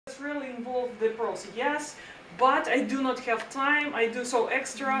It's really involved the process, yes, but I do not have time. I do so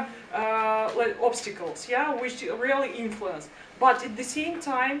extra like obstacles, yeah, which really influence. But at the same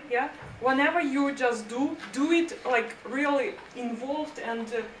time, yeah, whenever you just do it like really involved and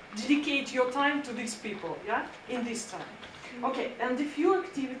dedicate your time to these people, yeah, in this time. Okay, and a few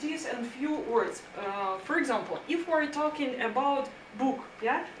activities and few words. For example, if we're talking about book,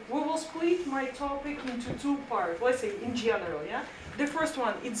 yeah, we will split my topic into two parts. Let's say in general, yeah. The first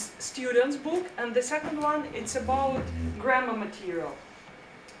one is students' book, and the second one it's about grammar material.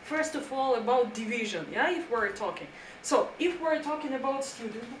 First of all, about division, yeah, if we're talking. So, if we're talking about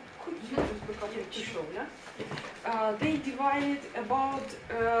student book, could you just become to show, yeah? They divided about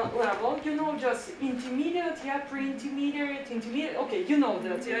level, you know, just intermediate, yeah, pre-intermediate, intermediate, okay, you know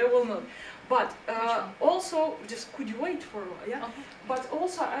that, yeah, I will not. But also, just could you wait for a while, yeah? But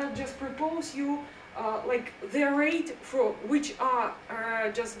also, I'll just propose you like the rate for which are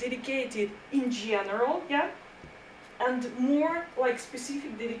just dedicated in general, yeah, and more like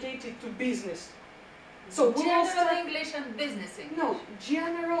specific dedicated to business. So general English and business English. No,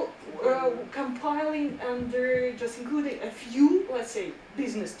 general compiling and just including a few, let's say,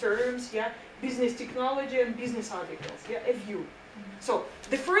 business terms, yeah, business technology and business articles, yeah, a few. So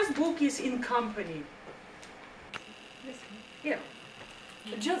the first book is in company. Yeah,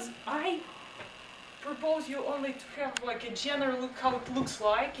 just I propose you only to have like a general look how it looks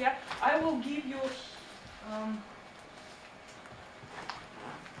like, yeah. I will give you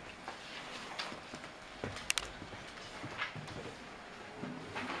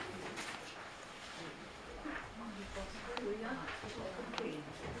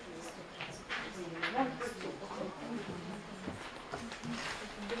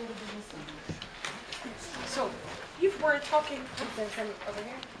so if we're talking over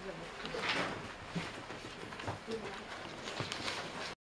here.